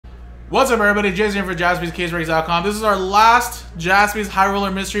What's up, everybody? Jason here for JaspysCaseBreaks.com. This is our last Jaspy's High Roller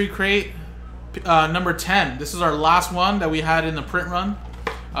Mystery Crate, number 10. This is our last one that we had in the print run.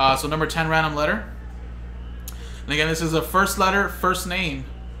 So number 10 random letter. And again, this is a first letter, first name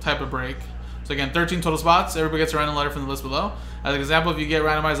type of break. So again, 13 total spots. Everybody gets a random letter from the list below. As an example, if you get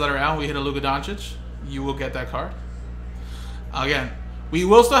randomized letter L and we hit a Luka Doncic, you will get that card. Again, we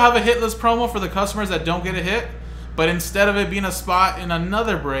will still have a hitless promo for the customers that don't get a hit. But instead of it being a spot in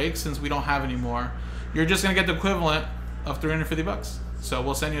another break, since we don't have any more, you're just going to get the equivalent of 350 bucks. So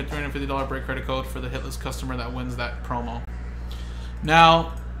we'll send you a $350 break credit code for the hitless customer that wins that promo.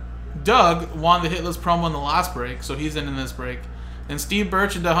 Now, Doug won the hitless promo in the last break, so he's in this break. Then Steve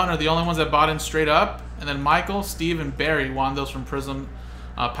Birch and DeHunt are the only ones that bought in straight up. And then Michael, Steve, and Barry won those from Prism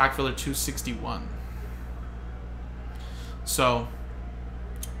Pack Filler 261. So,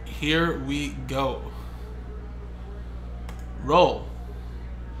 here we go. Roll.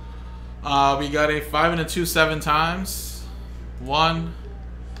 We got a 5 and a 2 7 times. 1,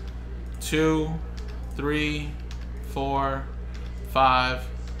 2, 3, 4, 5,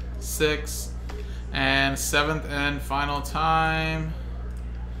 6, and 7th and final time.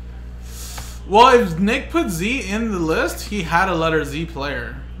 Well, if Nick put Z in the list, he had a letter Z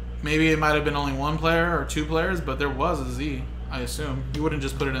player. Maybe it might have been only one player or two players, but there was a Z, I assume. He wouldn't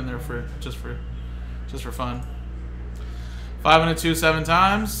just put it in there for just for fun. 5 and a 2 7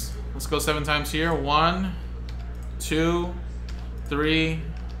 times. Let's go 7 times here. 1, 2, 3,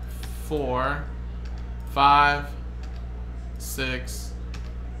 4, 5, 6,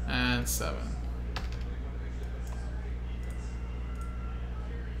 and 7.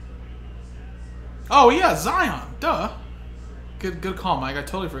 Oh yeah, Zion. Duh. Good call, Mike. I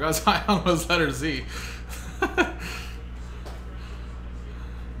totally forgot Zion was letter Z.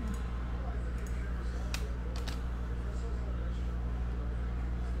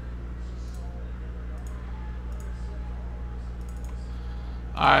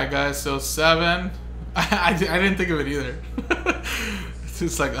 Alright guys, so 7. I didn't think of it either. It's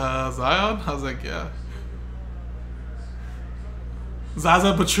just like, Zion? I was like, yeah.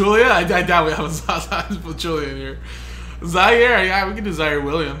 Zaza Pachulia? I doubt we have a Zaza Pachulia in here. Zaire, yeah, we can do Zaire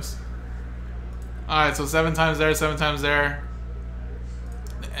Williams. Alright, so 7 times there, 7 times there.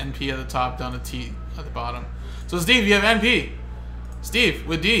 The NP at the top, down to T at the bottom. So Steve, you have NP. Steve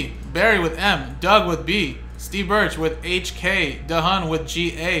with D. Barry with M. Doug with B. Steve Birch with HK, DeHunt with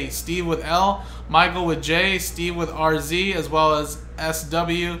GA, Steve with L, Michael with J, Steve with RZ, as well as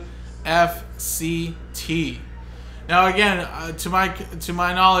SWFCT. Now again, to my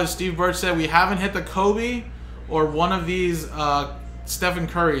knowledge, Steve Birch said we haven't hit the Kobe or one of these Stephen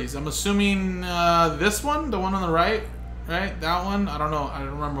Currys. I'm assuming this one, the one on the right, that one. I don't know. I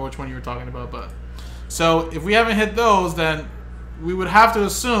don't remember which one you were talking about, but so if we haven't hit those, then we would have to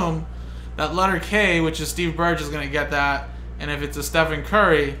assume that letter K, which is Steve Birch, is going to get that. And if it's a Stephen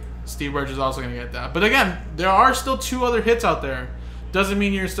Curry, Steve Birch is also going to get that. But again, there are still 2 other hits out there. Doesn't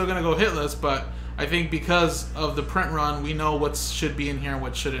mean you're still going to go hitless, but I think because of the print run, we know what should be in here and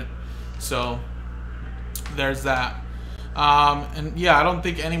what shouldn't. So there's that. And yeah, I don't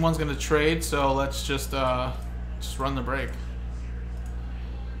think anyone's going to trade, so let's just run the break.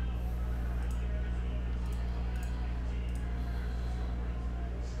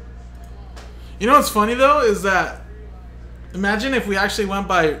 You know what's funny though is that imagine if we actually went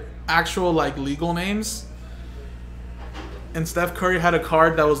by actual like legal names and Steph Curry had a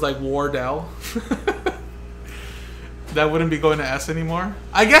card that was like Wardell. That wouldn't be going to S anymore.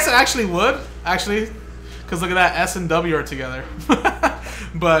 I guess it actually would, because look at that, S and W are together.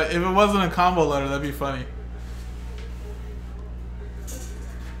 But if it wasn't a combo letter, that'd be funny.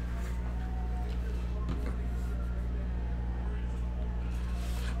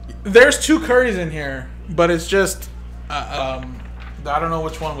 There's 2 Currys in here, but it's just I don't know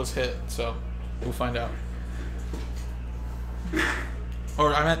which one was hit, so we'll find out.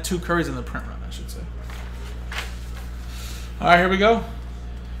 Or I meant 2 Currys in the print run, I should say. All right, here we go.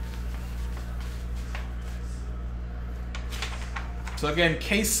 So again,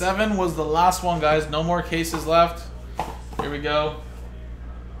 case 7 was the last one, guys. No more cases left. Here we go.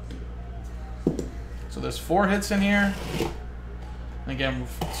 So there's 4 hits in here. Again,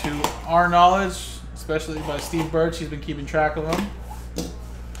 to our knowledge, especially by Steve Birch, he's been keeping track of them.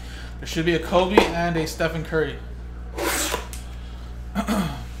 There should be a Kobe and a Stephen Curry. All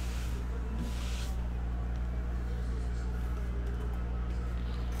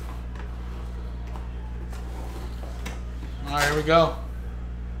right, here we go.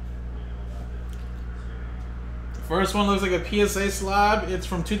 First one looks like a PSA slab. It's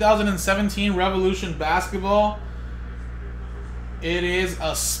from 2017 Revolution Basketball. It is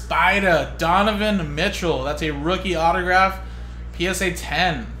a Spider. Donovan Mitchell. That's a rookie autograph. PSA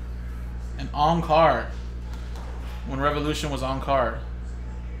 10. And on card. When Revolution was on card.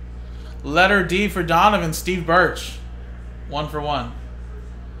 Letter D for Donovan. Steve Birch. 1 for 1.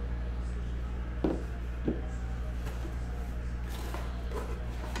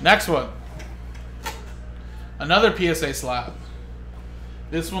 Next one. Another PSA slab.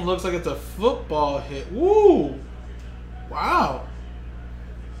 This one looks like it's a football hit. Woo! Wow.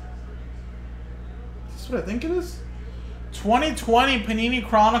 Is this what I think it is? 2020 Panini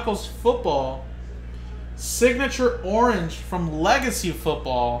Chronicles Football. Signature orange from Legacy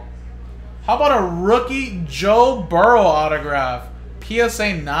Football. How about a rookie Joe Burrow autograph?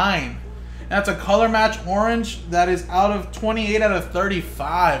 PSA 9. That's a color match orange that is out of 28 out of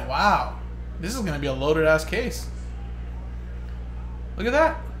 35. Wow. This is going to be a loaded ass case. Look at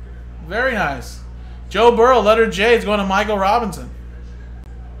that. Very nice. Joe Burrow, letter J, is going to Michael Robinson.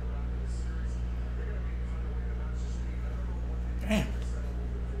 Damn.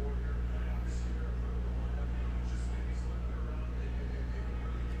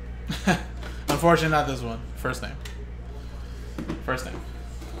 Unfortunately, not this one. First name. First name.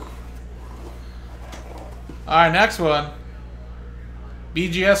 Alright, next one.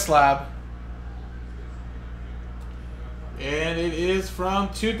 BGS slab. And it is from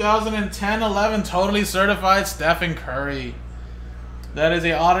 2010-11, totally certified Stephen Curry. That is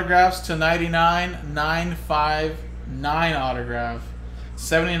a autographs to 99, 959 autograph.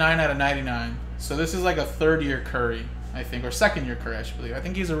 79 out of 99. So this is like a third-year Curry, I think, or second-year Curry, I should believe. I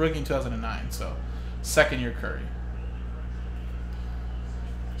think he's a rookie in 2009, so second-year Curry.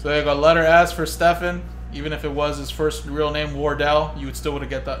 So there you go, letter S for Stephen. Even if it was his first real name, Wardell, you would still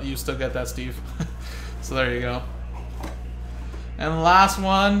get that. You still get that, Steve. So there you go. And the last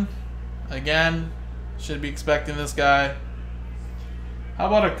one, again, should be expecting this guy. How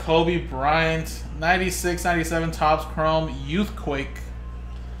about a Kobe Bryant 96, 97 Topps Chrome Youthquake,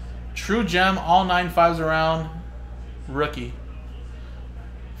 True Gem, all 9.5s around, rookie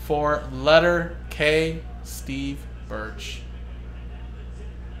for letter K, Steve Birch.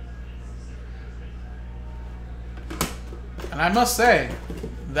 And I must say,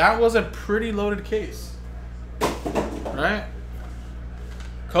 that was a pretty loaded case, right?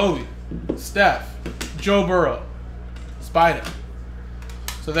 Kobe, Steph, Joe Burrow, Spider.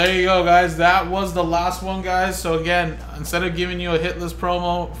 So there you go, guys. That was the last one, guys. So again, instead of giving you a hitless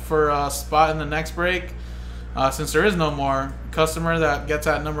promo for a spot in the next break, since there is no more, customer that gets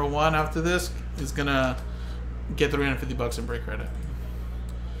at number 1 after this is gonna get $350 in break credit.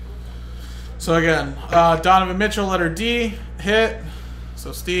 So again, Donovan Mitchell, letter D, hit.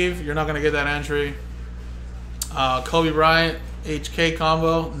 So Steve, you're not gonna get that entry. Kobe Bryant, HK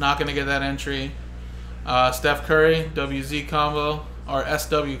combo, not gonna get that entry. Steph Curry, WZ combo, or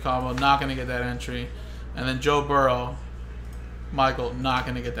SW combo, not gonna get that entry. And then Joe Burrow, Michael, not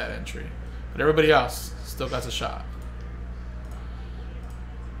gonna get that entry. But everybody else still got a shot.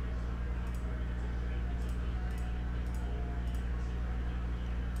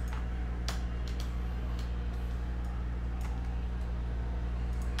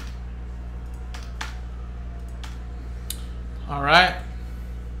 All right.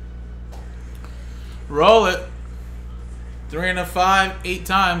 Roll it. 3 and a 5, 8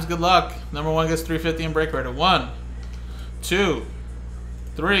 times. Good luck. Number 1 gets 350 in break credit. 1, 2,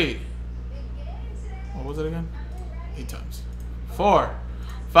 3. What was it again? 8 times. 4,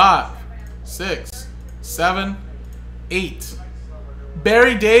 5, 6, 7, 8.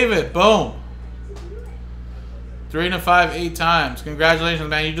 Barry David. Boom. 3 and a 5, 8 times. Congratulations,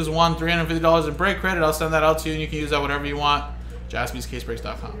 man. You just won $350 in break credit. I'll send that out to you, and you can use that whatever you want.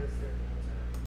 JaspysCaseBreaks.com.